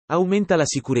Aumenta la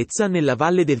sicurezza nella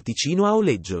valle del Ticino a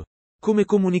Oleggio. Come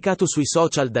comunicato sui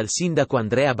social dal sindaco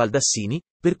Andrea Baldassini,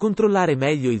 per controllare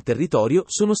meglio il territorio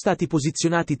sono stati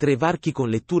posizionati 3 varchi con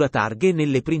lettura targhe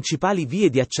nelle principali vie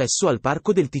di accesso al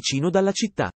Parco del Ticino dalla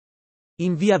città.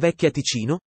 In via Vecchia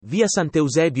Ticino, via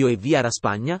Sant'Eusebio e via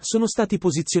Raspagna sono stati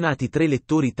posizionati 3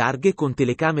 lettori targhe con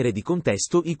telecamere di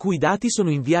contesto i cui dati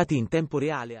sono inviati in tempo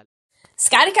reale.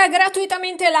 Scarica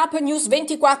gratuitamente l'app News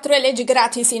 24 e leggi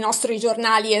gratis i nostri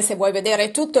giornali, e se vuoi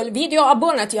vedere tutto il video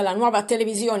abbonati alla Nuova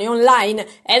televisione online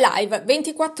e live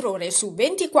 24 ore su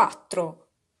 24.